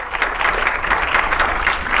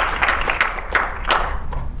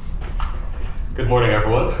Good morning,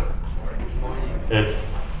 everyone.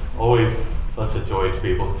 It's always such a joy to be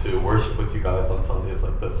able to worship with you guys on Sundays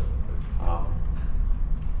like this. I'm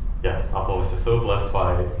always just so blessed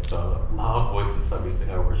by the loud voices that we sing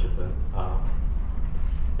our worship in.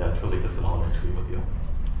 Truly just an honor to be with you.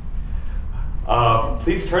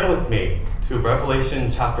 Please turn with me to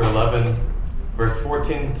Revelation chapter 11, verse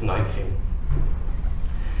 14 to 19.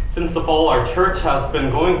 Since the fall, our church has been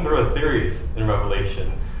going through a series in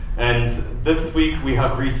Revelation, and this week we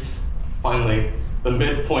have reached, finally, the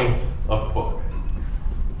midpoint of the book.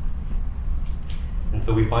 And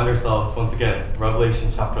so we find ourselves, once again,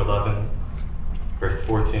 Revelation chapter 11, verse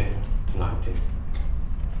 14 to 19.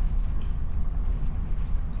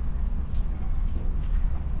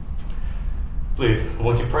 Please,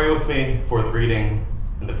 won't you pray with me for the reading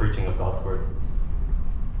and the preaching of God's Word?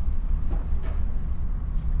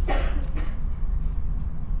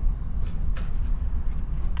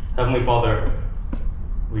 Heavenly Father,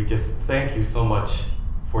 we just thank you so much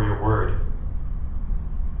for your Word,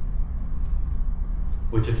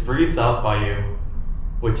 which is breathed out by you,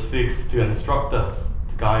 which seeks to instruct us,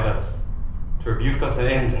 to guide us, to rebuke us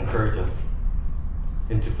and encourage us,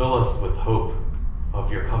 and to fill us with hope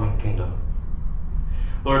of your coming kingdom.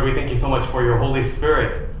 Lord, we thank you so much for your Holy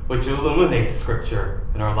Spirit, which illuminates Scripture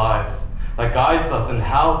in our lives, that guides us in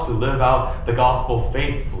how to live out the gospel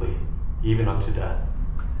faithfully, even unto death.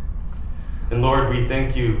 And Lord, we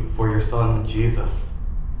thank you for your Son, Jesus,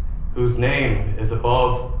 whose name is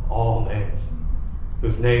above all names,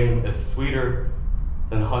 whose name is sweeter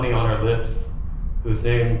than honey on our lips, whose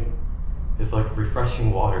name is like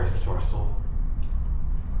refreshing waters to our soul.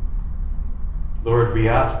 Lord, we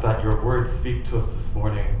ask that your word speak to us this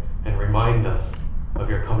morning and remind us of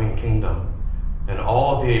your coming kingdom and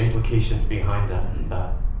all the implications behind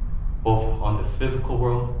that, both on this physical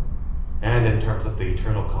world and in terms of the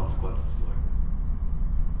eternal consequences, Lord.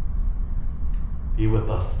 Be with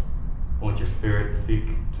us. Won't your Spirit speak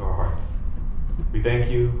to our hearts? We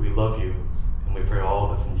thank you, we love you, and we pray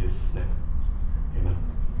all this in Jesus' name. Amen.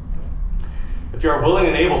 If you are willing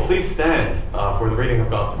and able, please stand for the reading of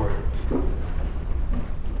God's Word.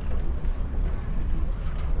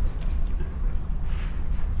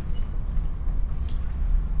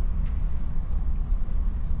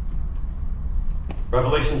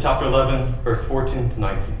 Revelation chapter 11, verse 14 to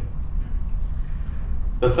 19.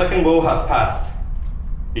 The second woe has passed.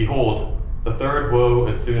 Behold, the third woe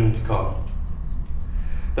is soon to come.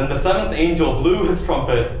 Then the seventh angel blew his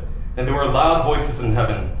trumpet, and there were loud voices in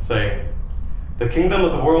heaven, saying, The kingdom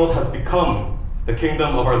of the world has become the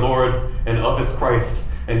kingdom of our Lord and of his Christ,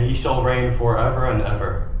 and he shall reign forever and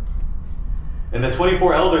ever. And the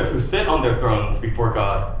 24 elders who sit on their thrones before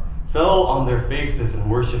God fell on their faces and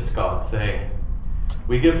worshipped God, saying,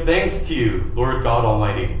 We give thanks to you, Lord God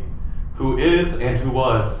Almighty, who is and who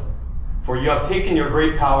was, for you have taken your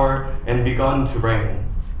great power and begun to reign.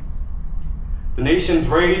 The nations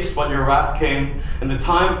raged, but your wrath came, and the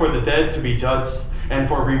time for the dead to be judged, and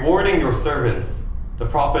for rewarding your servants, the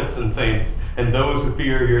prophets and saints, and those who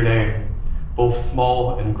fear your name, both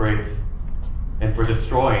small and great, and for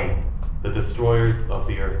destroying the destroyers of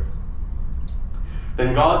the earth.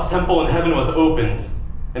 Then God's temple in heaven was opened,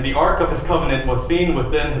 and the ark of his covenant was seen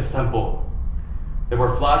within his temple. There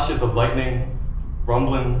were flashes of lightning,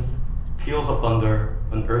 rumblings, peals of thunder,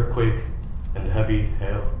 an earthquake, and heavy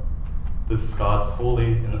hail. This is God's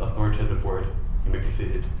holy and authoritative word. You may be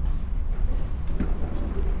seated.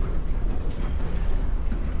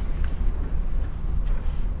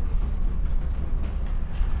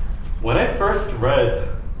 When I first read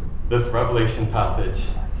this Revelation passage,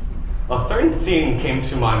 a certain scene came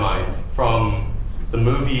to my mind from the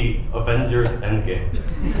movie Avengers Endgame.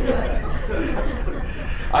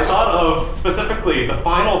 I thought of specifically the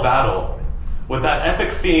final battle with that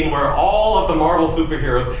epic scene where all of the Marvel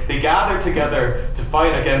superheroes, they gather together to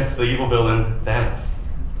fight against the evil villain Thanos.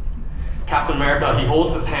 Captain America, he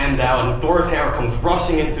holds his hand out and Thor's hammer comes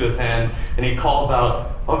rushing into his hand and he calls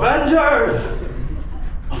out, Avengers!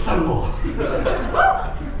 Assemble!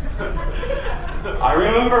 I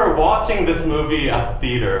remember watching this movie at the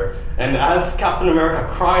theater, and as Captain America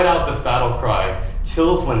cried out this battle cry,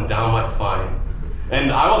 chills went down my spine. And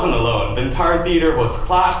I wasn't alone. The entire theater was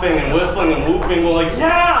clapping and whistling and whooping. We're like,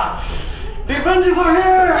 yeah! The Avengers are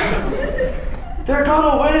here! They're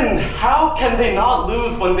gonna win! How can they not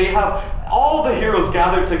lose when they have all the heroes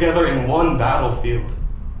gathered together in one battlefield?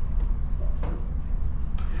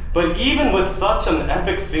 But even with such an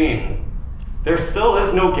epic scene, there still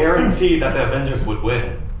is no guarantee that the Avengers would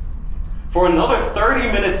win. For another 30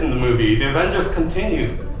 minutes in the movie, the Avengers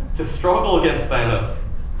continue to struggle against Thanos.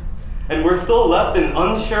 And we're still left in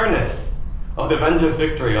unsureness of the Avengers'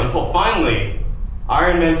 victory until finally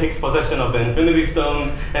Iron Man takes possession of the Infinity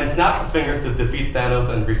Stones and snaps his fingers to defeat Thanos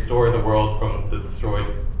and restore the world from the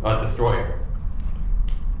destroyer.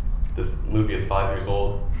 This movie is 5 years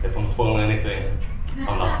old. If I'm spoiling anything,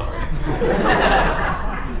 I'm not sorry.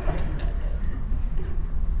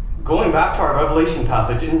 Going back to our Revelation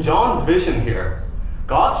passage, in John's vision here,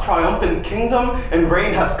 God's triumphant kingdom and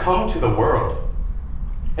reign has come to the world.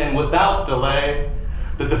 And without delay,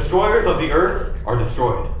 the destroyers of the earth are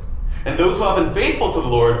destroyed. And those who have been faithful to the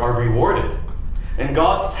Lord are rewarded. And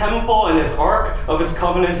God's temple and his ark of his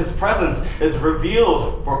covenant, his presence, is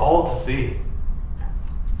revealed for all to see.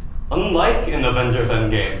 Unlike in Avengers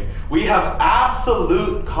Endgame, we have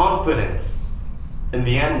absolute confidence in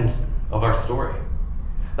the end of our story.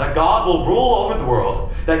 That God will rule over the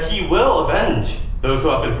world, that he will avenge those who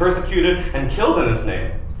have been persecuted and killed in his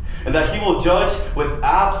name, and that he will judge with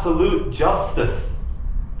absolute justice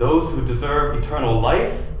those who deserve eternal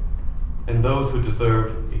life and those who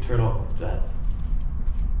deserve eternal death.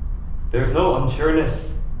 There's no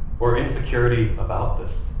unsureness or insecurity about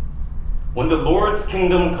this. When the Lord's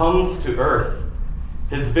kingdom comes to earth,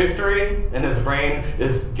 his victory and his reign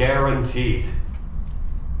is guaranteed.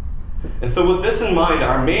 And so with this in mind,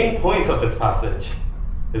 our main point of this passage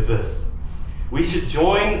is this. We should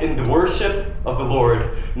join in the worship of the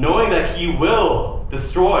Lord, knowing that he will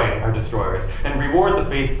destroy our destroyers and reward the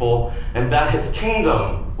faithful, and that his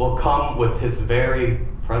kingdom will come with his very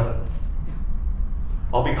presence.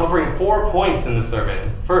 I'll be covering 4 points in this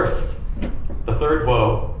sermon. First, the third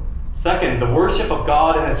woe. Second, the worship of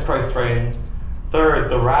God and his Christ reign. Third,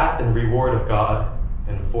 the wrath and reward of God.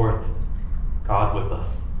 And fourth, God with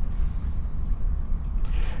us.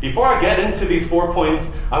 Before I get into these 4 points,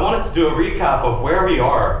 I wanted to do a recap of where we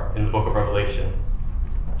are in the book of Revelation.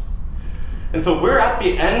 And so we're at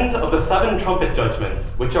the end of the 7 trumpet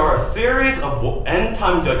judgments, which are a series of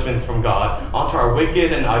end-time judgments from God onto our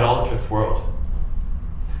wicked and idolatrous world.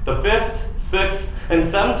 The 5th, 6th, and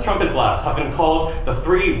 7th trumpet blasts have been called the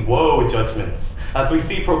 3 woe judgments, as we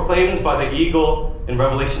see proclaimed by the eagle in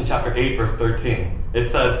Revelation chapter 8, verse 13. It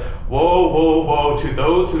says, "Woe, woe, woe to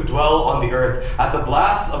those who dwell on the earth at the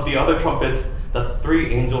blast of the other trumpets that the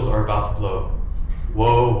 3 angels are about to blow.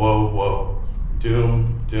 Woe, woe, woe.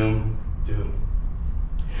 Doom, doom, doom."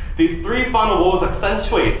 These 3 final woes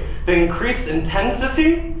accentuate the increased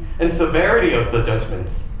intensity and severity of the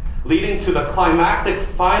judgments, leading to the climactic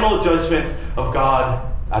final judgment of God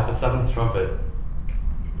at the 7th trumpet.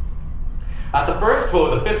 At the first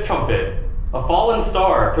woe, the 5th trumpet, a fallen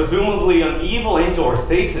star, presumably an evil angel or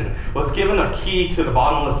Satan, was given a key to the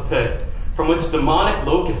bottomless pit, from which demonic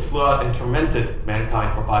locusts flew out and tormented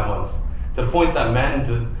mankind for 5 months, to the point that men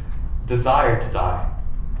desired to die.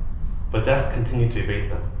 But death continued to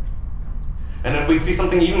evade them. And then we see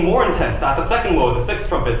something even more intense. At the second woe, the 6th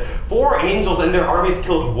trumpet, 4 angels and their armies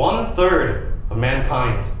killed 1/3 of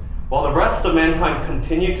mankind, while the rest of mankind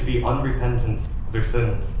continued to be unrepentant of their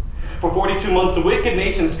sins. For 42 months, the wicked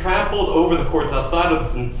nations trampled over the courts outside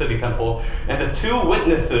of the city temple, and the 2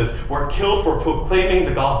 witnesses were killed for proclaiming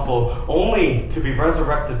the gospel, only to be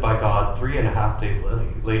resurrected by God 3.5 days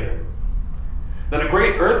later. Then a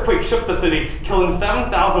great earthquake shook the city, killing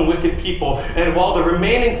 7,000 wicked people, and while the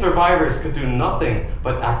remaining survivors could do nothing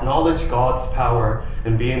but acknowledge God's power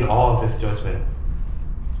and be in awe of his judgment.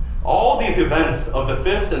 All these events of the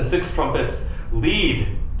 5th and 6th trumpets lead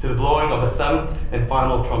to the blowing of the 7th and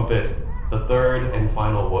final trumpet, the 3rd and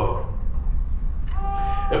final woe.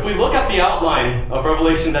 If we look at the outline of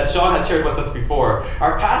Revelation that Sean had shared with us before,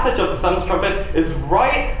 our passage of the 7th trumpet is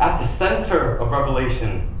right at the center of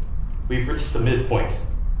Revelation. We've reached the midpoint.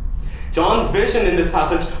 John's vision in this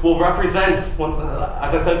passage will represent,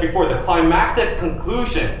 as I said before, the climactic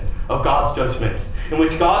conclusion of God's judgment, in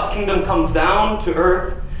which God's kingdom comes down to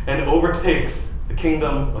earth and overtakes the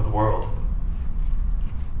kingdom of the world.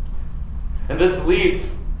 And this leads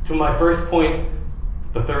to my first point,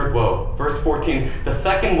 the third woe. Verse 14, "The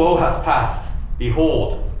second woe has passed.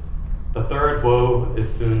 Behold, the third woe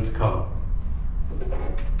is soon to come."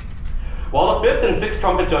 While the 5th and 6th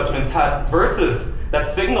trumpet judgments had verses that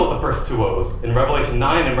signaled the first 2 woes, in Revelation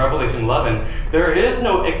 9 and Revelation 11, there is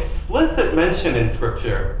no explicit mention in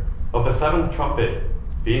Scripture of the 7th trumpet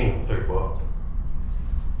being the third woe.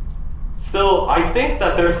 Still, I think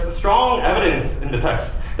that there's strong evidence in the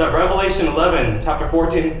text that Revelation 11, chapter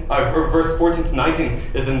 14, verse 14 to 19,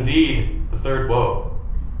 is indeed the third woe.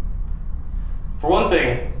 For one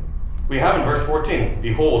thing, we have in verse 14,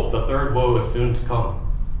 "Behold, the third woe is soon to come."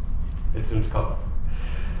 It's soon to come.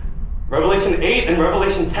 Revelation 8 and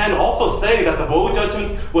Revelation 10 also say that the woe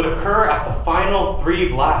judgments would occur at the final 3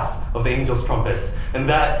 blasts of the angel's trumpets, and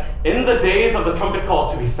that in the days of the trumpet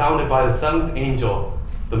call to be sounded by the 7th angel,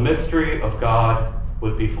 the mystery of God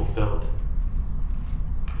would be fulfilled.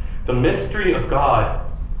 The mystery of God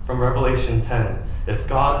from Revelation 10 is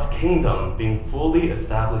God's kingdom being fully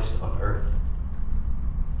established on earth.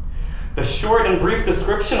 The short and brief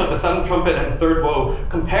description of the 7th trumpet and 3rd woe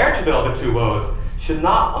compared to the other 2 woes should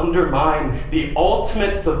not undermine the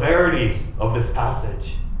ultimate severity of this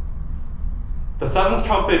passage. The 7th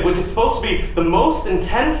trumpet, which is supposed to be the most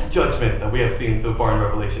intense judgment that we have seen so far in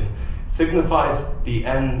Revelation, signifies the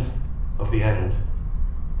end of the end,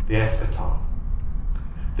 the eschaton.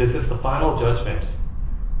 This is the final judgment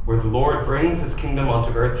where the Lord brings his kingdom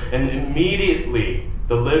onto earth, and immediately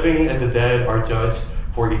the living and the dead are judged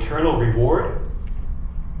for eternal reward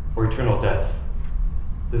or eternal death.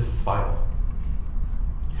 This is final.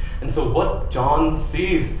 And so what John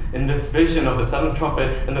sees in this vision of the 7th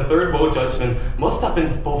trumpet and the 3rd woe judgment must have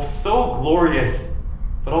been both so glorious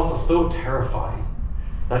but also so terrifying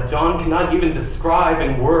that John cannot even describe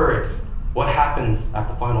in words what happens at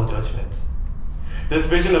the final judgment. This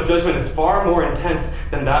vision of judgment is far more intense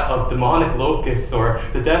than that of demonic locusts or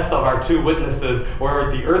the death of our 2 witnesses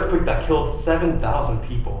or the earthquake that killed 7,000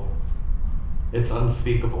 people. It's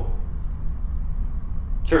unspeakable.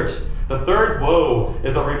 Church, the 3rd woe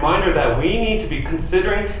is a reminder that we need to be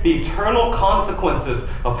considering the eternal consequences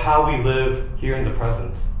of how we live here in the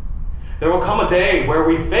present. There will come a day where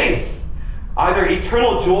we face either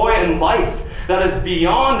eternal joy and life that is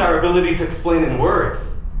beyond our ability to explain in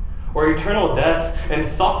words, or eternal death and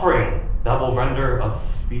suffering that will render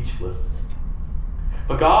us speechless.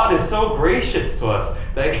 But God is so gracious to us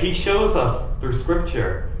that he shows us through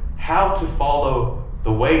Scripture how to follow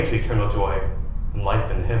the way to eternal joy and life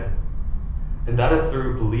in him. And that is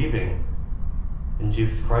through believing in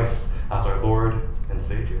Jesus Christ as our Lord and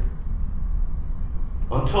Savior.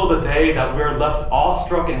 Until the day that we are left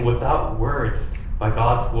awestruck and without words by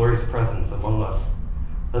God's glorious presence among us,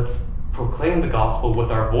 let's proclaim the gospel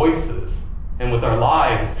with our voices and with our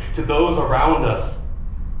lives to those around us,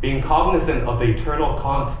 being cognizant of the eternal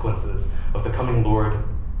consequences of the coming Lord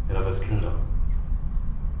and of his kingdom.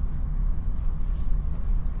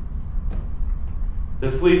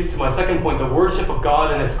 This leads to my second point, the worship of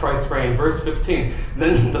God in his Christ reign. Verse 15,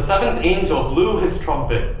 then the 7th angel blew his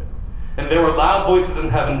trumpet, and there were loud voices in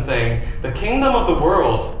heaven saying, the kingdom of the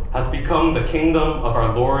world has become the kingdom of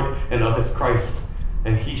our Lord and of his Christ,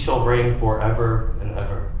 and he shall reign forever and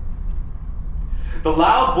ever. The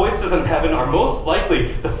loud voices in heaven are most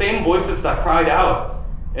likely the same voices that cried out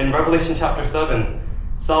in Revelation chapter 7.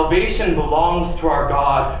 Salvation belongs to our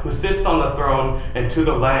God who sits on the throne and to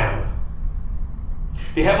the Lamb.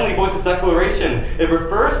 The heavenly voices declaration, it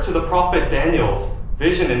refers to the prophet Daniel's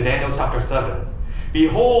vision in Daniel chapter 7.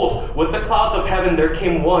 Behold, with the clouds of heaven there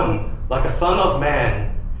came one like a son of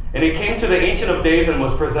man, and he came to the Ancient of Days and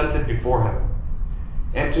was presented before him.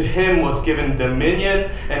 And to him was given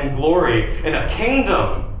dominion and glory and a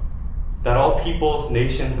kingdom that all peoples,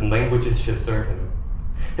 nations, and languages should serve him.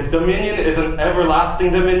 His dominion is an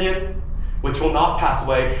everlasting dominion which will not pass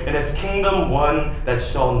away, and his kingdom one that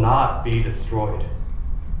shall not be destroyed.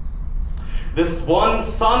 This one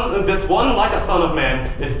like a son of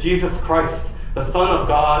man is Jesus Christ, the Son of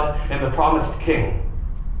God and the promised King.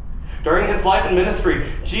 During his life and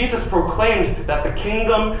ministry, Jesus proclaimed that the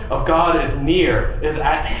kingdom of God is near, is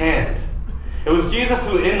at hand. It was Jesus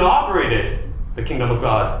who inaugurated the kingdom of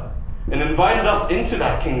God and invited us into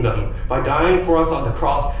that kingdom by dying for us on the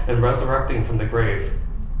cross and resurrecting from the grave,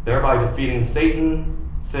 thereby defeating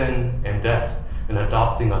Satan, sin, and death, and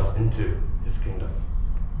adopting us into his kingdom.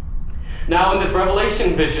 Now, in this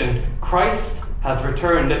Revelation vision, Christ has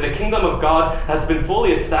returned, and the kingdom of God has been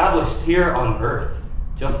fully established here on earth,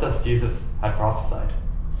 just as Jesus had prophesied.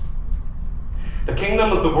 The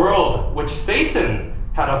kingdom of the world, which Satan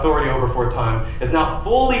had authority over for a time, is now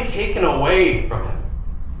fully taken away from him.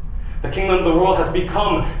 The kingdom of the world has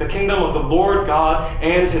become the kingdom of the Lord God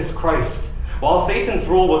and his Christ. While Satan's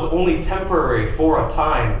rule was only temporary for a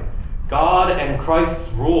time, God and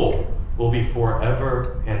Christ's rule will be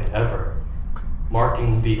forever and ever,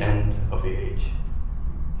 marking the end of the age.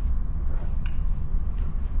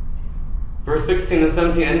 Verse 16 and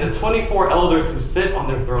 17, and the 24 elders who sit on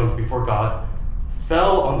their thrones before God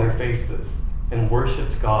fell on their faces and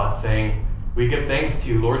worshipped God, saying, we give thanks to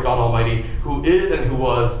you, Lord God Almighty, who is and who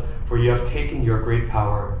was, for you have taken your great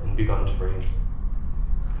power and begun to reign.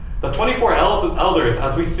 The 24 elders,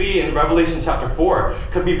 as we see in Revelation chapter 4,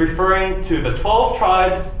 could be referring to the 12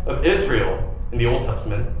 tribes of Israel in the Old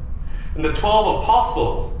Testament, and the 12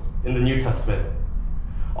 apostles in the New Testament.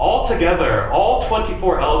 Altogether, all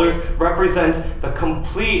 24 elders represent the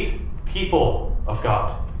complete people of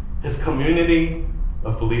God, his community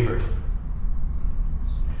of believers.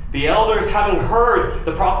 The elders, having heard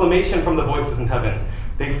the proclamation from the voices in heaven,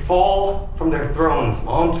 they fall from their thrones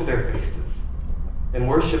onto their faces and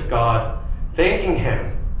worship God, thanking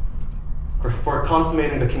him for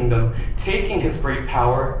consummating the kingdom, taking his great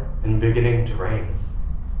power, and beginning to reign.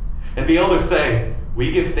 And the elders say,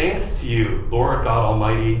 "We give thanks to you, Lord God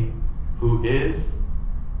Almighty, who is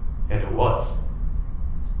and who was."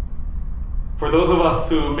 For those of us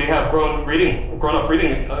who may have grown up reading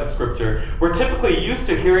Scripture, we're typically used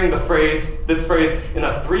to hearing this phrase in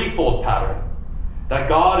a threefold pattern. That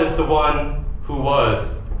God is the one who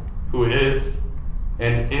was, who is,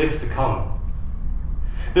 and is to come.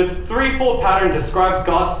 The threefold pattern describes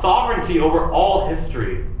God's sovereignty over all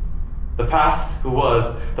history. The past, who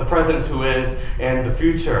was, the present, who is, and the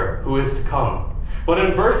future, who is to come. But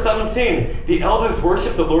in verse 17, the elders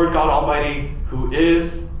worship the Lord God Almighty, who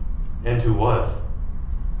is and who was.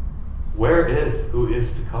 Where is who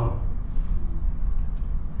is to come?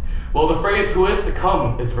 Well, the phrase "who is to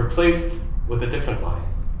come" is replaced with a different line.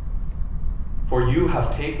 "For you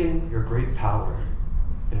have taken your great power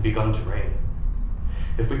and begun to reign."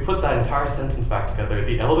 If we put that entire sentence back together,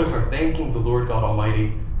 the elders are thanking the Lord God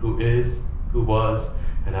Almighty, who is, who was,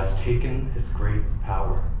 and has taken his great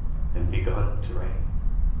power and begun to reign.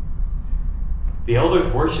 The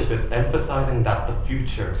elders' worship is emphasizing that the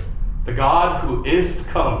future, the God who is to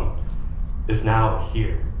come, is now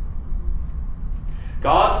here.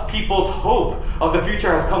 God's people's hope of the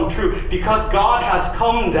future has come true because God has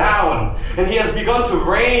come down and he has begun to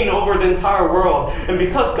reign over the entire world. And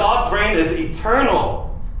because God's reign is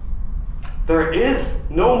eternal, there is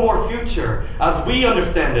no more future as we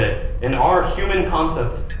understand it in our human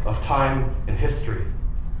concept of time and history.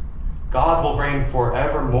 God will reign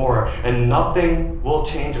forevermore, and nothing will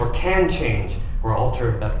change or can change or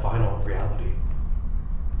alter that final reality.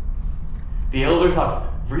 The elders have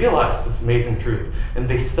realized this amazing truth, and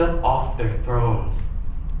they step off their thrones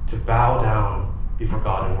to bow down before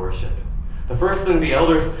God in worship. The first thing the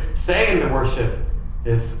elders say in their worship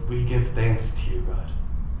is, "We give thanks to you, God."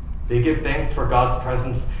 They give thanks for God's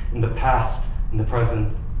presence in the past, in the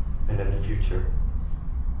present, and in the future.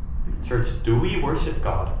 Church, do we worship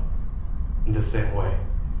God in the same way?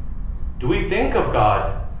 Do we think of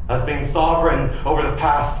God as being sovereign over the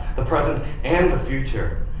past, the present, and the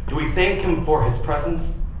future? Do we thank him for his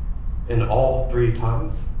presence in all three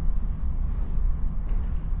times?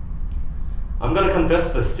 I'm going to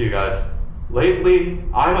confess this to you guys. Lately,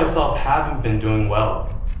 I myself haven't been doing well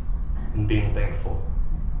in being thankful,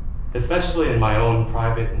 especially in my own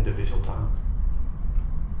private individual time.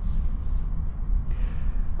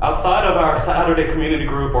 Outside of our Saturday community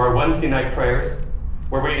group or our Wednesday night prayers,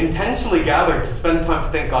 where we intentionally gather to spend time to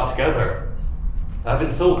thank God together, I've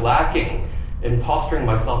been so lacking in posturing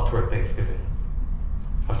myself toward Thanksgiving.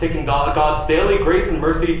 I've taken God's daily grace and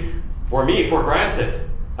mercy for me for granted,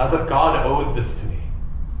 as if God owed this to me.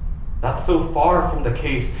 That's so far from the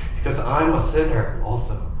case because I'm a sinner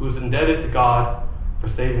also, who's indebted to God for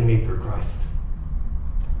saving me through Christ.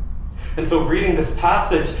 And so reading this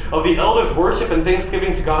passage of the elders' worship and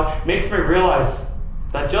thanksgiving to God makes me realize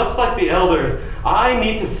that just like the elders, I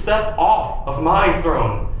need to step off of my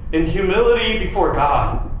throne in humility before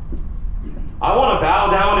God. I want to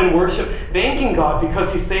bow down and worship, thanking God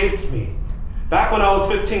because he saved me. Back when I was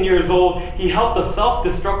 15 years old, he helped a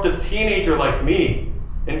self-destructive teenager like me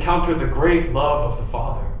encounter the great love of the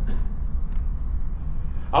Father.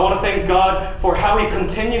 I want to thank God for how he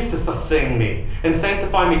continues to sustain me and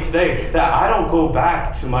sanctify me today, that I don't go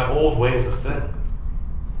back to my old ways of sin.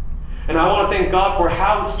 And I want to thank God for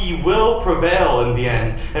how he will prevail in the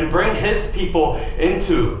end and bring his people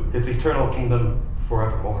into his eternal kingdom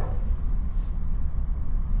forevermore.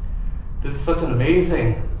 This is such an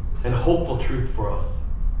amazing and hopeful truth for us.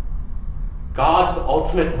 God's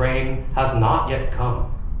ultimate reign has not yet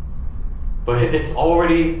come, but it's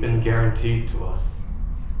already been guaranteed to us.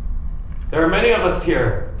 There are many of us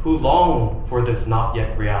here who long for this not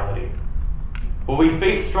yet reality, but we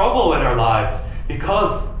face struggle in our lives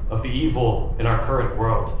because of the evil in our current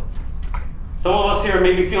world. Some of us here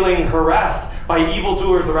may be feeling harassed by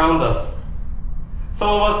evildoers around us. Some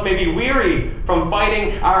of us may be weary from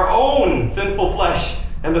fighting our own sinful flesh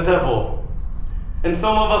and the devil. And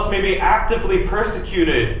some of us may be actively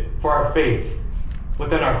persecuted for our faith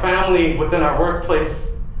within our family, within our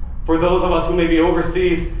workplace, for those of us who may be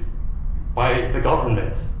overseas by the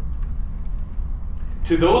government.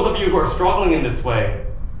 To those of you who are struggling in this way,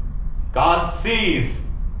 God sees,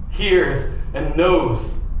 hears, and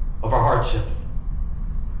knows of our hardships.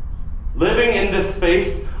 Living in this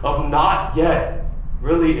space of not yet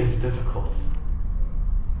really is difficult.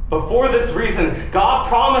 But for this reason, God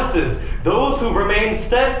promises those who remain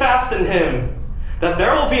steadfast in Him that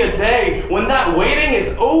there will be a day when that waiting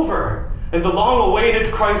is over and the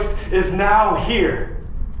long-awaited Christ is now here.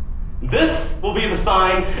 This will be the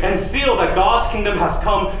sign and seal that God's kingdom has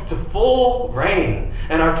come to full reign,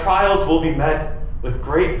 and our trials will be met with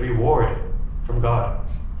great reward from God.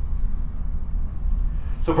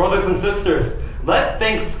 So, brothers and sisters, let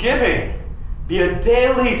thanksgiving be a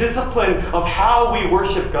daily discipline of how we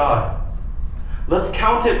worship God. Let's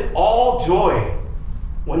count it all joy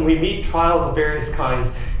when we meet trials of various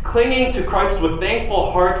kinds, clinging to Christ with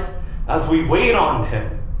thankful hearts as we wait on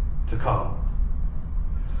Him to come.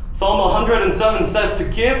 Psalm 107 says to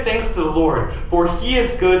give thanks to the Lord, for He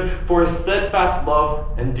is good, for His steadfast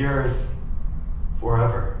love endures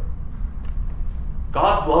forever.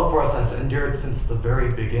 God's love for us has endured since the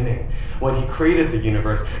very beginning, when He created the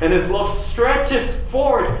universe, and His love stretches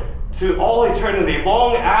forward to all eternity,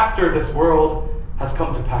 long after this world has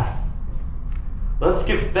come to pass. Let's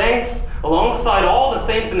give thanks alongside all the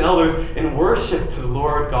saints and elders in worship to the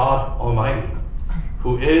Lord God Almighty,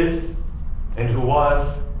 who is, and who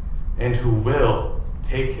was, and who will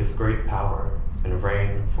take His great power and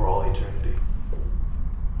reign for all eternity.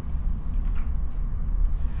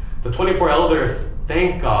 The 24 elders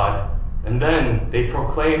thank God, and then they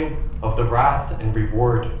proclaim of the wrath and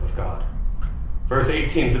reward of God. Verse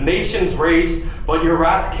 18, the nations raged, but your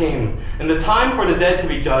wrath came, and the time for the dead to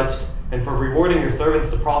be judged, and for rewarding your servants,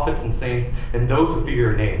 the prophets and saints, and those who fear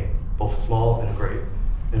your name, both small and great,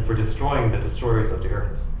 and for destroying the destroyers of the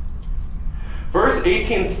earth. Verse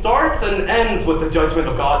 18 starts and ends with the judgment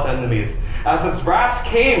of God's enemies, as His wrath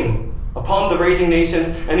came upon the raging nations,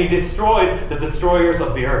 and He destroyed the destroyers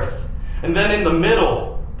of the earth. And then in the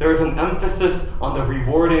middle, there is an emphasis on the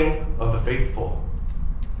rewarding of the faithful.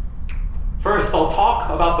 First, I'll talk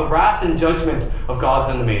about the wrath and judgment of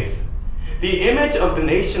God's enemies. The image of the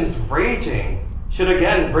nations raging should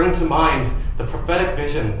again bring to mind the prophetic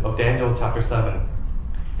vision of Daniel chapter 7,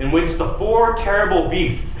 in which the 4 terrible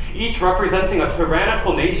beasts, each representing a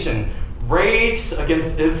tyrannical nation, raged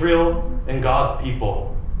against Israel and God's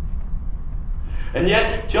people. And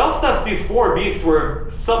yet, just as these 4 beasts were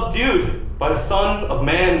subdued by the Son of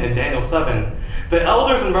Man in Daniel 7, the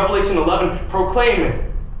elders in Revelation 11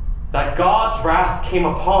 proclaim that God's wrath came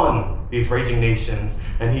upon these raging nations,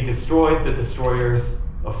 and He destroyed the destroyers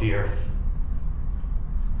of the earth.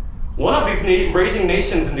 One of these raging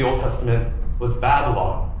nations in the Old Testament was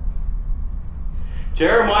Babylon.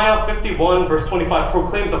 Jeremiah 51 verse 25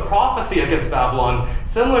 proclaims a prophecy against Babylon,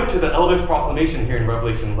 similar to the elders' proclamation here in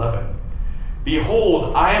Revelation 11.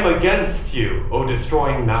 Behold, I am against you, O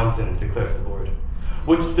destroying mountain, declares the Lord,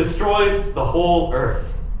 which destroys the whole earth.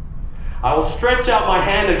 I will stretch out my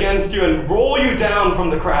hand against you and roll you down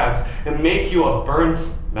from the crags and make you a burnt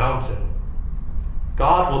mountain.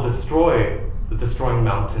 God will destroy the destroying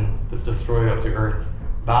mountain, this destroyer of the earth,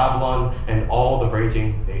 Babylon, and all the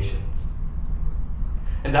raging nations.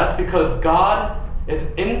 And that's because God is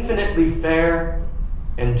infinitely fair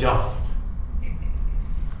and just.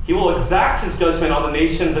 He will exact His judgment on the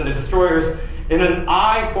nations and the destroyers in an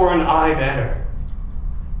eye for an eye manner.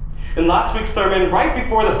 In last week's sermon, right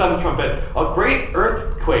before the seventh trumpet, a great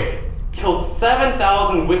earthquake killed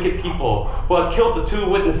 7,000 wicked people who had killed the 2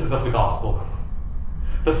 witnesses of the gospel.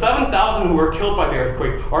 The 7,000 who were killed by the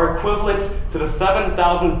earthquake are equivalent to the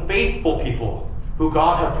 7,000 faithful people who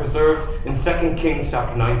God had preserved in 2 Kings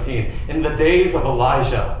chapter 19 in the days of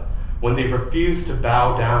Elijah, when they refused to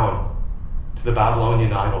bow down to the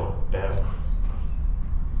Babylonian idol, Baal.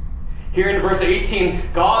 Here in verse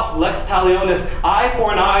 18, God's lex talionis, eye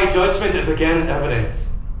for an eye judgment is again evident.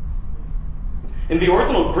 In the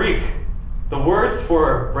original Greek, the words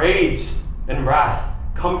for rage and wrath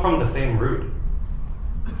come from the same root.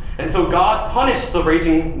 And so God punished the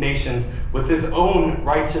raging nations with His own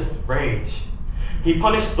righteous rage. He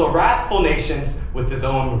punished the wrathful nations with His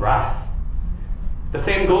own wrath. The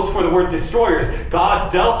same goes for the word destroyers.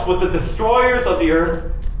 God dealt with the destroyers of the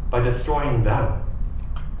earth by destroying them.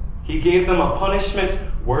 He gave them a punishment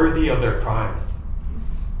worthy of their crimes.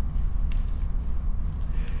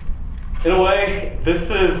 In a way, this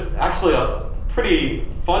is actually a pretty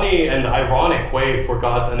funny and ironic way for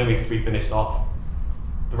God's enemies to be finished off.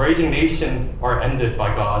 The raging nations are ended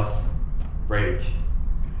by God's rage.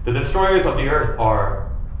 The destroyers of the earth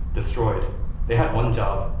are destroyed. They had one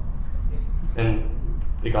job, and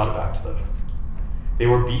they got it back to them. They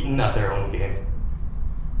were beaten at their own game.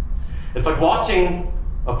 It's like watching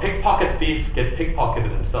a pickpocket thief get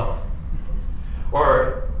pickpocketed himself.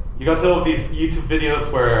 Or You guys know of these YouTube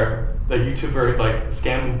videos where the YouTuber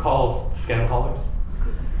scam callers?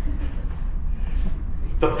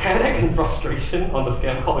 The panic and frustration on the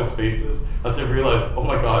scam callers' faces as they realize, oh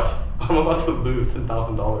my gosh, I'm about to lose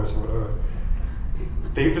 $10,000 or whatever.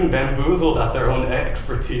 They've been bamboozled at their own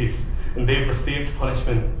expertise, and they've received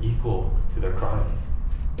punishment equal to their crimes.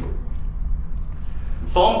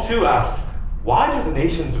 Psalm 2 asks, why do the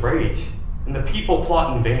nations rage and the people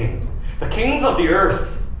plot in vain? The kings of the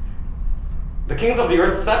earth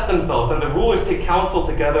set themselves, and the rulers take counsel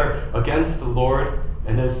together against the Lord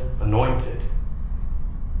and his anointed.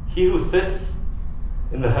 He who sits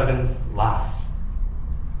in the heavens laughs.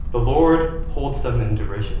 The Lord holds them in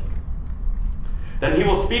derision. Then he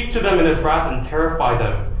will speak to them in his wrath and terrify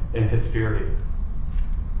them in his fury.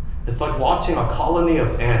 It's like watching a colony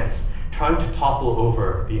of ants trying to topple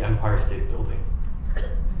over the Empire State Building.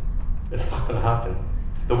 It's not going to happen.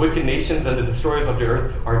 The wicked nations and the destroyers of the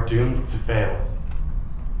earth are doomed to fail.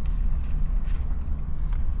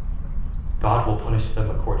 God will punish them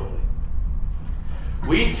accordingly.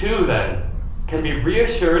 We too, then, can be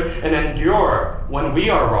reassured and endure when we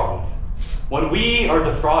are wronged, when we are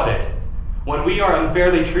defrauded, when we are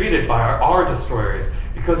unfairly treated by our destroyers,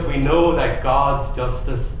 because we know that God's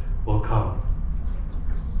justice will come.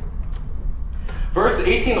 Verse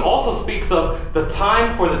 18 also speaks of the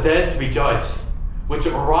time for the dead to be judged, which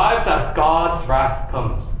arrives as God's wrath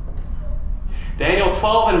comes. Daniel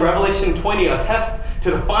 12 and Revelation 20 attest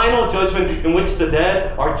to the final judgment in which the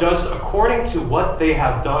dead are judged according to what they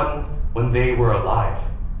have done when they were alive.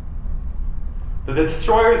 The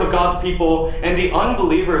destroyers of God's people and the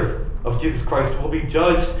unbelievers of Jesus Christ will be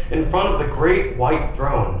judged in front of the great white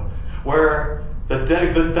throne, where the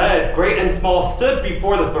dead, great and small, stood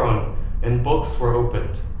before the throne, and books were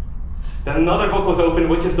opened. Then another book was opened,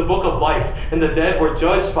 which is the book of life, and the dead were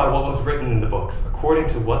judged by what was written in the books, according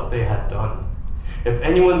to what they had done. If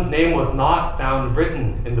anyone's name was not found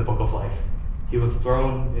written in the book of life, he was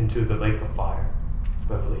thrown into the lake of fire.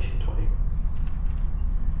 Revelation 20.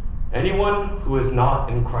 Anyone who is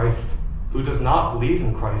not in Christ, who does not believe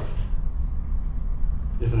in Christ,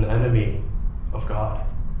 is an enemy of God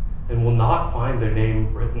and will not find their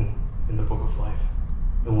name written in the book of life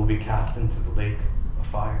and will be cast into the lake of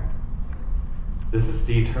fire. This is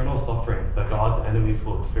the eternal suffering that God's enemies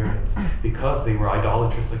will experience because they were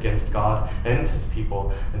idolatrous against God and his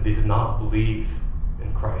people, and they did not believe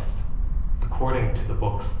in Christ, according to the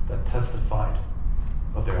books that testified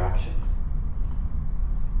of their actions.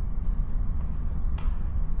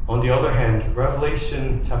 On the other hand,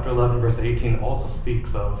 Revelation chapter 11, verse 18 also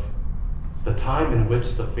speaks of the time in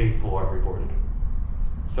which the faithful are rewarded.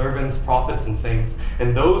 Servants, prophets, and saints,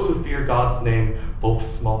 and those who fear God's name, both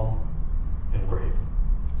small and great.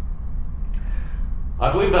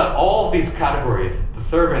 I believe that all of these categories, the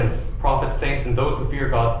servants, prophets, saints, and those who fear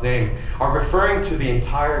God's name, are referring to the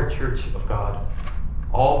entire church of God,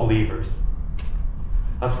 all believers.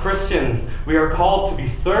 As Christians, we are called to be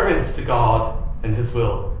servants to God and his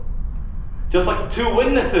will. Just like the two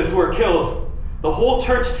witnesses who were killed, the whole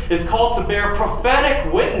church is called to bear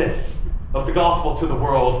prophetic witness of the gospel to the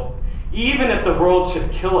world, even if the world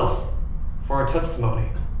should kill us for our testimony.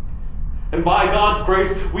 And by God's grace,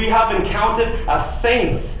 we have been counted as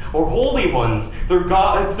saints or holy ones through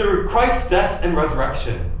Christ's death and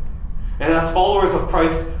resurrection. And as followers of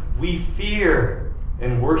Christ, we fear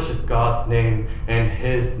and worship God's name and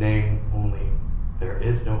his name only. There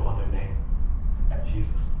is no other name.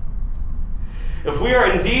 Jesus. If we are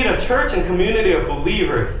indeed a church and community of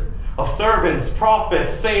believers, of servants,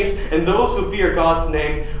 prophets, saints, and those who fear God's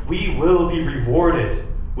name, we will be rewarded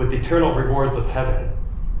with eternal rewards of heaven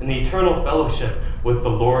and the eternal fellowship with the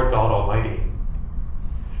Lord God Almighty.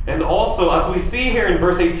 And also, as we see here in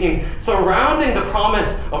verse 18, surrounding the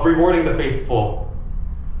promise of rewarding the faithful,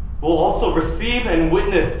 we'll also receive and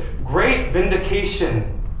witness great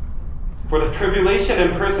vindication for the tribulation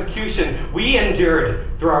and persecution we endured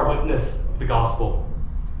through our witness of the gospel.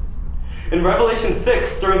 In Revelation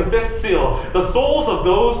 6, during the fifth seal, the souls of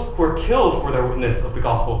those who were killed for their witness of the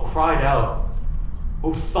gospel cried out,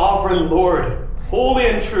 "O sovereign Lord, holy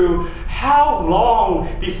and true, how long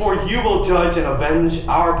before you will judge and avenge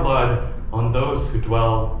our blood on those who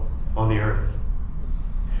dwell on the earth?"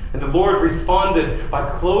 And the Lord responded by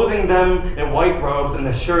clothing them in white robes and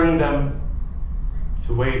assuring them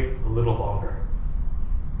to wait a little longer.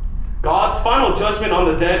 God's final judgment on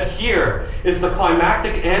the dead here is the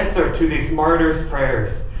climactic answer to these martyrs'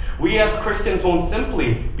 prayers. We as Christians won't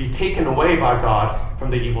simply be taken away by God from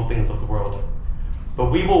the evil things of the world, but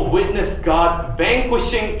we will witness God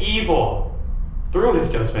vanquishing evil through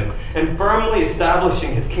his judgment and firmly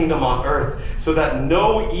establishing his kingdom on earth so that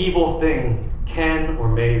no evil thing can or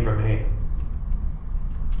may remain.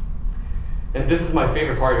 And this is my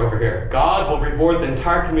favorite part over here. God will reward the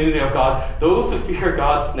entire community of God, those who fear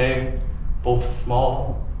God's name, both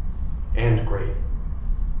small and great.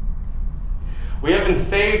 We have been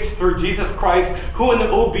saved through Jesus Christ, who in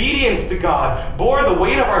obedience to God bore the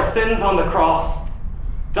weight of our sins on the cross,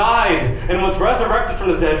 died, and was resurrected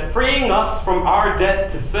from the dead, freeing us from our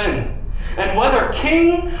debt to sin. And whether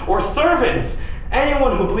king or servant,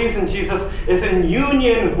 anyone who believes in Jesus is in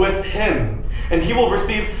union with him, and he will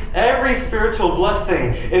receive every spiritual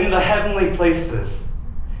blessing in the heavenly places,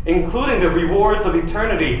 including the rewards of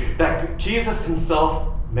eternity that Jesus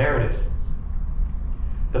himself merited.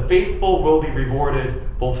 The faithful will be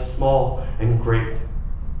rewarded, both small and great.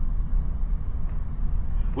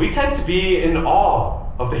 We tend to be in awe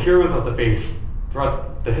of the heroes of the faith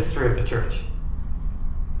throughout the history of the church.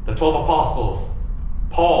 The 12 apostles,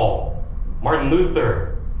 Paul, Martin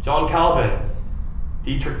Luther, John Calvin,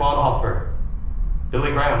 Dietrich Bonhoeffer,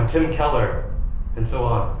 Billy Graham, Tim Keller, and so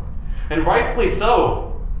on. And rightfully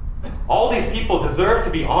so. All these people deserve to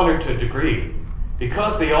be honored to a degree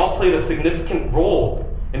because they all played a significant role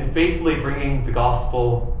in faithfully bringing the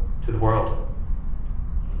gospel to the world.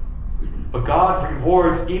 But God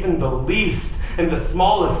rewards even the least and the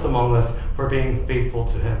smallest among us for being faithful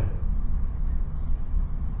to him.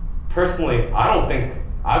 Personally, I don't think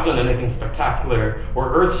I've done anything spectacular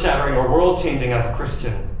or earth-shattering or world-changing as a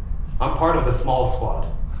Christian. I'm part of the small squad.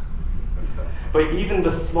 But even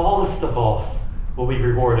the smallest of us will be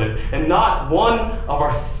rewarded, and not one of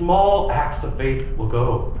our small acts of faith will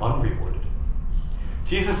go unrewarded.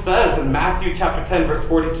 Jesus says in Matthew chapter 10, verse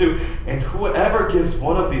 42, "And whoever gives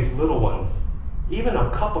one of these little ones even a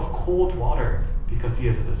cup of cold water because he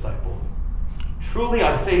is a disciple, truly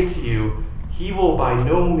I say to you, he will by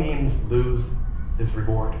no means lose his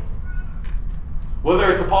reward."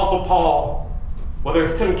 Whether it's Apostle Paul, whether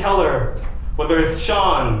it's Tim Keller, whether it's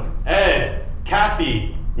Sean, Ed,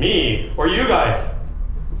 Kathy, me, or you guys,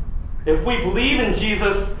 if we believe in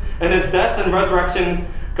Jesus and his death and resurrection,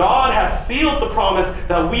 God has sealed the promise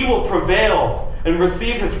that we will prevail and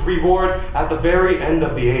receive his reward at the very end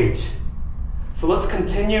of the age. So let's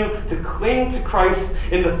continue to cling to Christ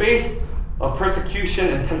in the face of persecution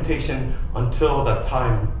and temptation until that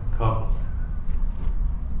time comes.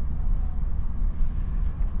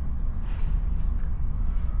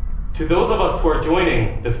 To those of us who are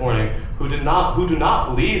joining this morning who do not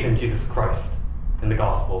believe in Jesus Christ and the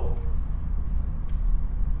gospel,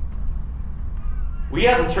 we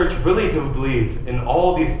as a church really do believe in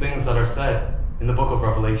all these things that are said in the book of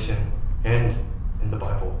Revelation and in the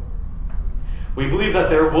Bible. We believe that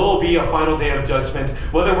there will be a final day of judgment,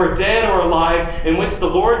 whether we're dead or alive, in which the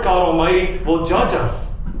Lord God Almighty will judge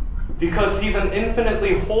us, because he's an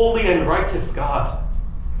infinitely holy and righteous God.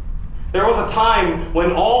 There was a time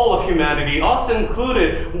when all of humanity, us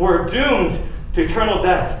included, were doomed to eternal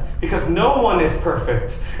death, because no one is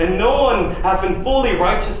perfect, and no one has been fully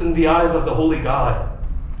righteous in the eyes of the holy God.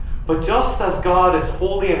 But just as God is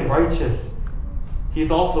holy and righteous,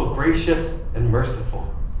 he's also gracious and merciful.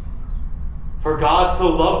 For God so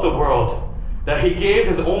loved the world that he gave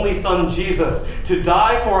his only Son, Jesus, to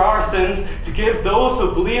die for our sins, to give those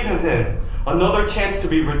who believe in him another chance to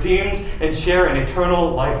be redeemed and share an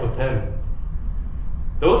eternal life with him.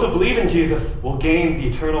 Those who believe in Jesus will gain the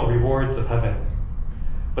eternal rewards of heaven,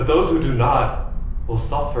 but those who do not will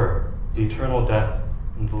suffer the eternal death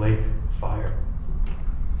in the lake of fire.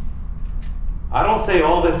 I don't say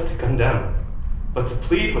all this to condemn, but to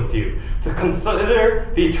plead with you, to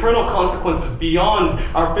consider the eternal consequences beyond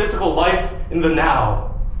our physical life in the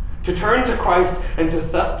now, to turn to Christ and to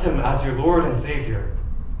accept him as your Lord and Savior.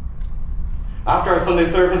 After our Sunday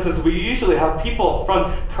services, we usually have people up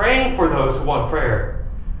front praying for those who want prayer.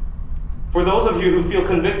 For those of you who feel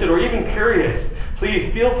convicted or even curious,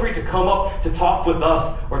 please feel free to come up to talk with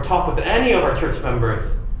us or talk with any of our church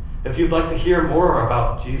members if you'd like to hear more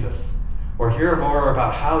about Jesus or hear more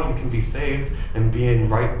about how you can be saved and be in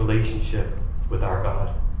right relationship with our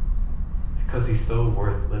God, because he's so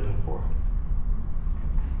worth living for.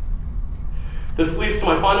 This leads to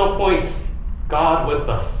my final point, God with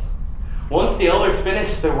us. Once the elders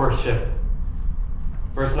finished their worship,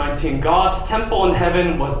 verse 19, God's temple in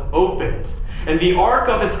heaven was opened, and the ark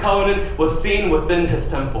of his covenant was seen within his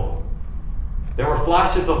temple. There were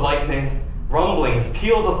flashes of lightning, rumblings,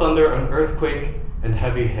 peals of thunder, an earthquake, and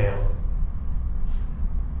heavy hail.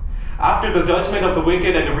 After the judgment of the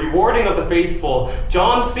wicked and the rewarding of the faithful,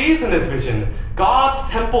 John sees in his vision God's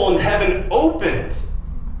temple in heaven opened,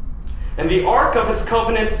 and the ark of his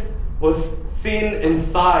covenant was seen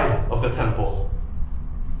inside of the temple.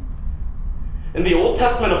 In the Old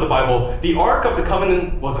Testament of the Bible, the Ark of the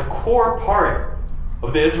Covenant was a core part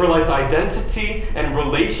of the Israelites' identity and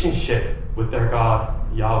relationship with their God,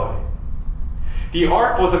 Yahweh. The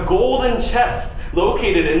Ark was a golden chest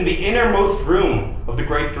located in the innermost room of the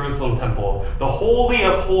Great Jerusalem Temple, the Holy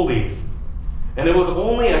of Holies, and it was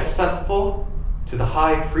only accessible to the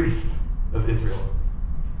high priest of Israel.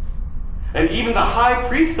 And even the high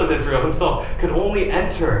priest of Israel himself could only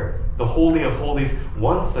enter the Holy of Holies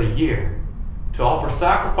once a year to offer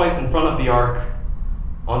sacrifice in front of the Ark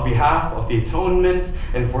on behalf of the atonement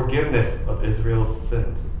and forgiveness of Israel's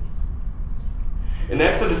sins. In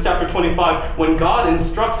Exodus chapter 25, when God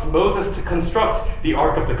instructs Moses to construct the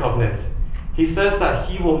Ark of the Covenant, he says that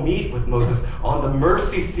he will meet with Moses on the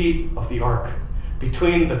mercy seat of the Ark,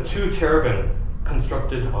 between the two cherubim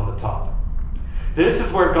constructed on the top. This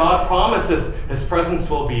is where God promises his presence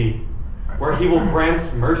will be, where he will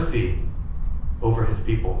grant mercy over his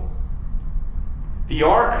people. The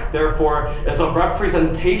Ark, therefore, is a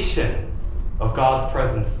representation of God's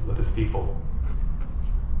presence with his people.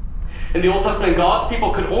 In the Old Testament, God's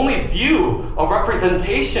people could only view a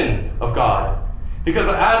representation of God, because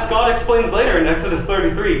as God explains later in Exodus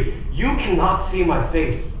 33, you cannot see my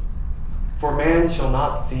face, for man shall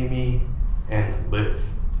not see me and live.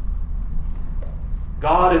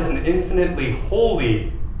 God is an infinitely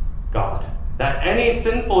holy God, that any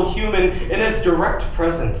sinful human in his direct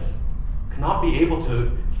presence cannot be able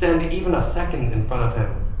to stand even a second in front of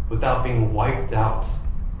him without being wiped out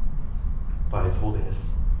by his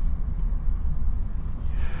holiness.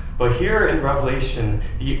 But here in Revelation,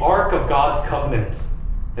 the Ark of God's covenant,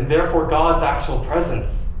 and therefore God's actual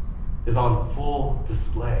presence, is on full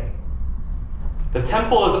display. The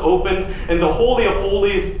temple is opened, and the Holy of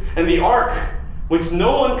Holies and the Ark, which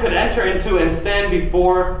no one could enter into and stand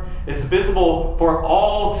before, is visible for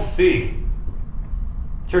all to see.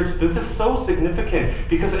 Church, this is so significant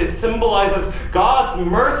because it symbolizes God's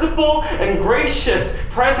merciful and gracious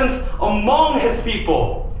presence among his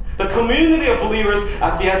people, the community of believers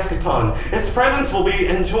at the eschaton. His presence will be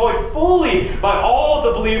enjoyed fully by all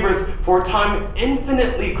the believers for a time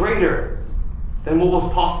infinitely greater than what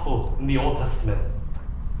was possible in the Old Testament.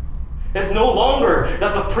 It's no longer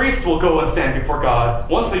that the priest will go and stand before God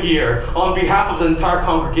once a year on behalf of the entire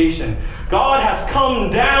congregation. God has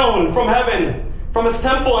come down from heaven, from his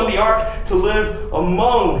temple and the Ark, to live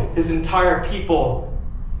among his entire people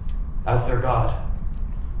as their God.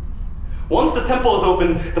 Once the temple is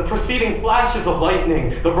open, the preceding flashes of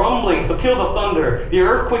lightning, the rumblings, the peals of thunder, the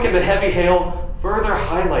earthquake and the heavy hail further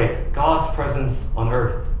highlight God's presence on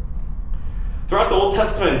earth. Throughout the Old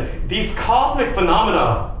Testament, these cosmic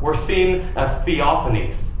phenomena were seen as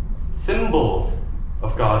theophanies, symbols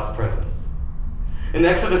of God's presence. In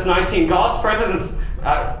Exodus 19, God's presence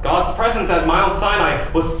at Mount Sinai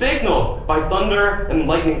was signaled by thunder and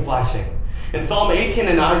lightning flashing. In Psalm 18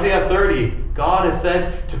 and Isaiah 30, God is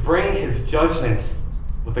said to bring his judgment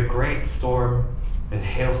with a great storm and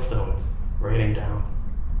hailstones raining down.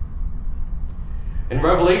 In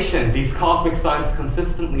Revelation, these cosmic signs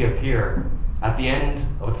consistently appear at the end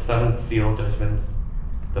of the seventh seal judgments,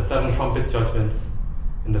 the seven trumpet judgments,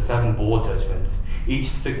 and the seven bowl judgments, each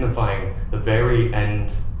signifying the very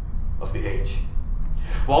end of the age.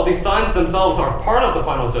 While these signs themselves are part of the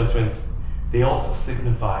final judgments, they also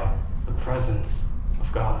signify the presence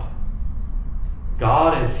of God.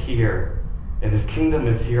 God is here, and his kingdom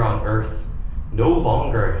is here on earth, no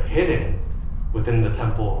longer hidden within the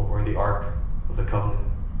temple or the Ark of the Covenant.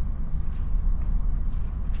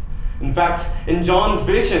 In fact, in John's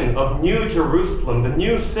vision of New Jerusalem, the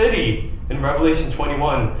new city in Revelation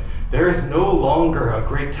 21, there is no longer a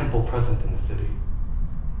great temple present in the city.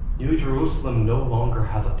 New Jerusalem no longer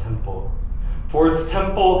has a temple, for its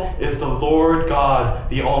temple is the Lord God,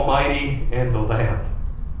 the Almighty, and the Lamb.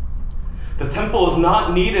 The temple is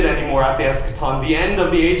not needed anymore at the eschaton, the end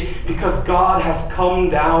of the age, because God has come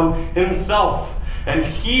down himself, and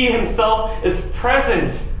he himself is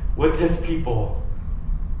present with his people.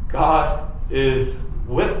 God is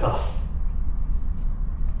with us.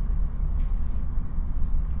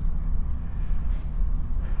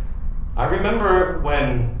 I remember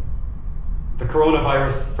when the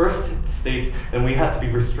coronavirus first hit the States and we had to be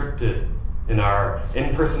restricted in our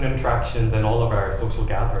in-person interactions and all of our social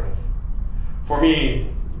gatherings. For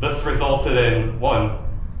me, this resulted in, one,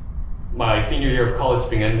 my senior year of college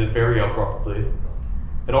being ended very abruptly.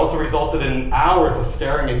 It also resulted in hours of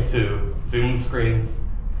staring into Zoom screens,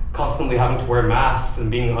 constantly having to wear masks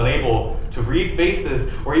and being unable to read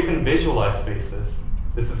faces or even visualize faces.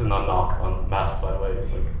 This isn't a knock on masks, by the way.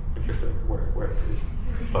 Like, if you're sick, wear it, please.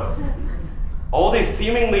 But all these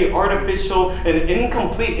seemingly artificial and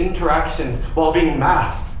incomplete interactions while being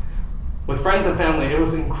masked with friends and family, it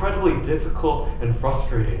was incredibly difficult and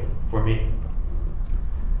frustrating for me.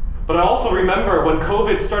 But I also remember when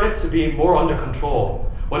COVID started to be more under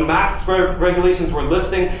control, when mask regulations were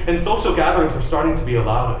lifting and social gatherings were starting to be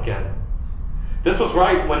allowed again. This was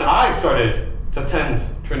right when I started to attend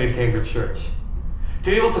Trinity Cambridge Church. To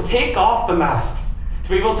be able to take off the masks, to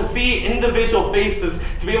be able to see individual faces,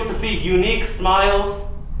 to be able to see unique smiles,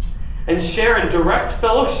 and share in direct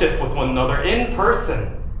fellowship with one another in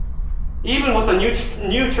person, even with a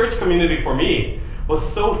new church community for me,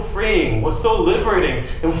 was so freeing, was so liberating,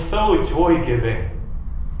 and was so joy-giving.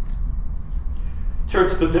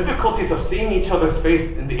 Church, the difficulties of seeing each other's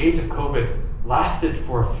face in the age of COVID lasted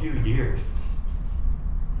for a few years.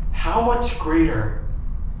 How much greater,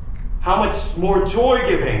 how much more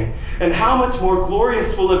joy-giving, and how much more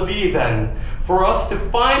glorious will it be then for us to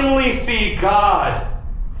finally see God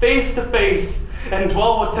face to face and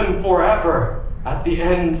dwell with Him forever at the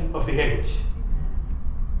end of the age?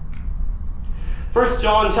 1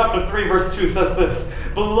 John chapter 3, verse 2 says this,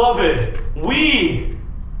 "Beloved, we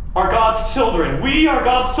are God's children. We are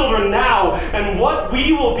God's children now, and what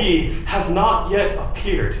we will be has not yet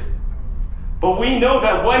appeared. But we know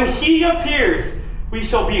that when He appears, we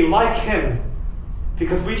shall be like Him,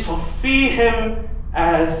 because we shall see Him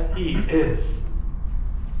as He is."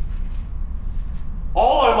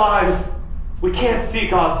 All our lives, we can't see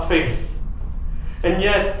God's face. And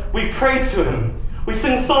yet, we pray to Him. We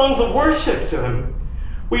sing songs of worship to Him.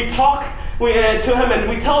 We talk to Him and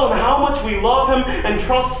we tell Him how much we love Him and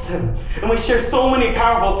trust Him. And we share so many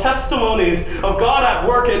powerful testimonies of God at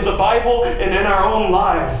work in the Bible and in our own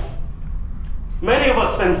lives. Many of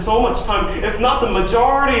us spend so much time, if not the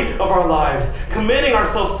majority of our lives, committing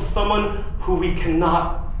ourselves to someone who we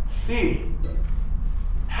cannot see.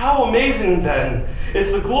 How amazing then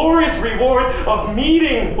is the glorious reward of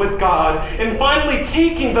meeting with God and finally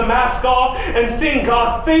taking the mask off and seeing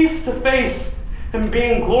God face to face and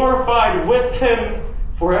being glorified with Him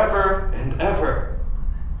forever and ever.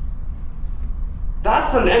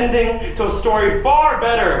 That's an ending to a story far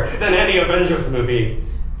better than any Avengers movie,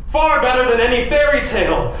 far better than any fairy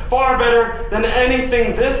tale, far better than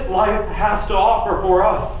anything this life has to offer for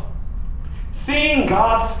us. Seeing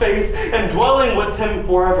God's face and dwelling with Him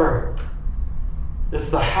forever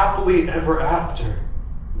is the happily ever after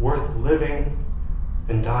worth living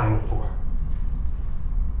and dying for.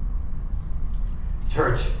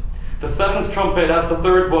 Church, the seventh trumpet as the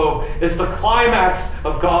third woe is the climax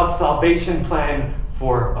of God's salvation plan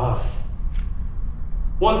for us.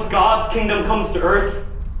 Once God's kingdom comes to earth,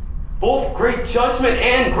 both great judgment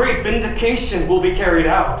and great vindication will be carried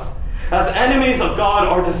out. As enemies of God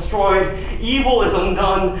are destroyed, evil is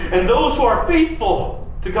undone, and those who are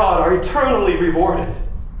faithful to God are eternally rewarded.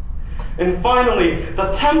 And finally,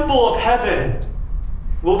 the temple of heaven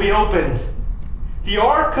will be opened. The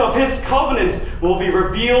ark of His covenant will be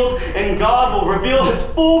revealed, and God will reveal His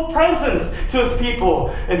full presence to His people,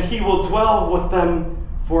 and He will dwell with them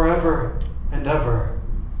forever and ever.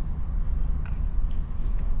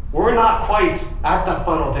 We're not quite at that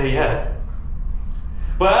final day yet.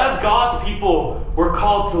 But as God's people, we're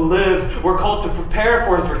called to live, we're called to prepare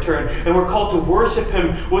for His return, and we're called to worship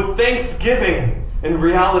Him with thanksgiving in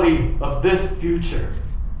reality of this future.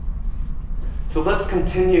 So let's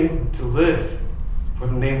continue to live for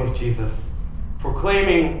the name of Jesus,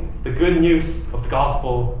 proclaiming the good news of the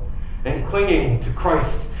gospel and clinging to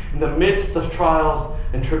Christ in the midst of trials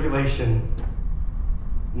and tribulation,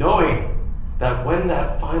 knowing that when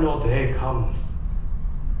that final day comes,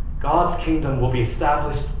 God's kingdom will be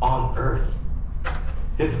established on earth.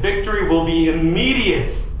 His victory will be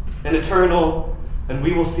immediate and eternal, and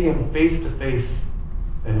we will see Him face to face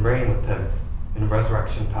and reign with Him in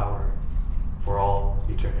resurrection power for all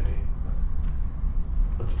eternity.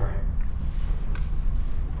 Let's pray.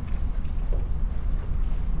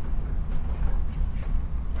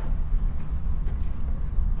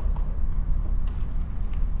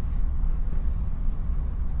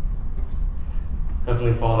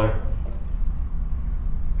 Heavenly Father,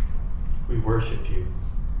 we worship You,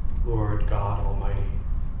 Lord God Almighty,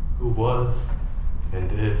 who was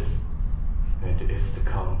and is to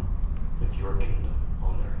come with Your kingdom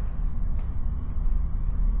on earth.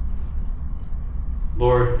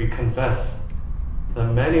 Lord, we confess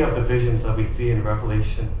that many of the visions that we see in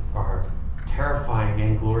Revelation are terrifying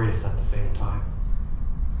and glorious at the same time.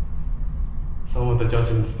 Some of the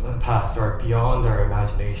judgments past are beyond our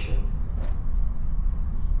imagination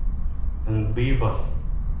and leave us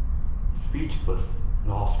speechless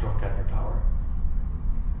and awestruck at your power.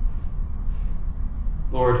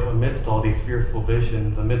 Lord, amidst all these fearful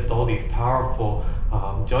visions, amidst all these powerful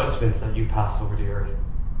judgments that you pass over the earth,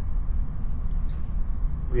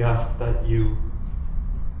 we ask that you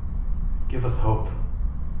give us hope,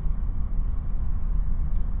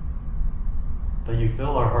 that you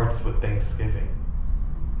fill our hearts with thanksgiving,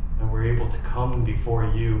 that we're able to come before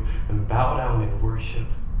you and bow down in worship,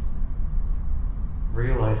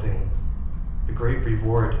 realizing the great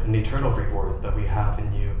reward and eternal reward that we have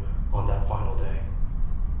in you on that final day.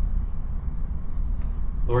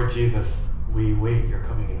 Lord Jesus, we wait your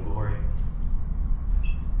coming in glory.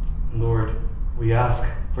 Lord, we ask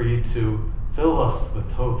for you to fill us with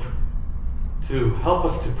hope, to help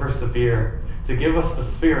us to persevere, to give us the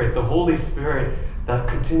Spirit, the Holy Spirit that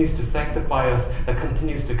continues to sanctify us, that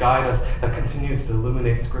continues to guide us, that continues to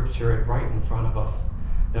illuminate Scripture right in front of us,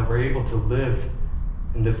 that we're able to live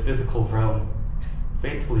in this physical realm,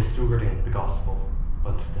 faithfully stewarding the gospel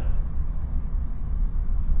unto death.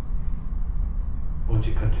 Won't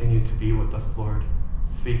you continue to be with us, Lord?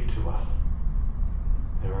 Speak to us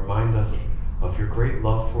and remind us of your great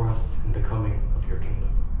love for us in the coming of your kingdom.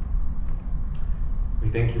 We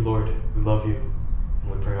thank you, Lord. We love you.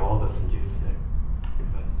 And we pray all this in Jesus' name.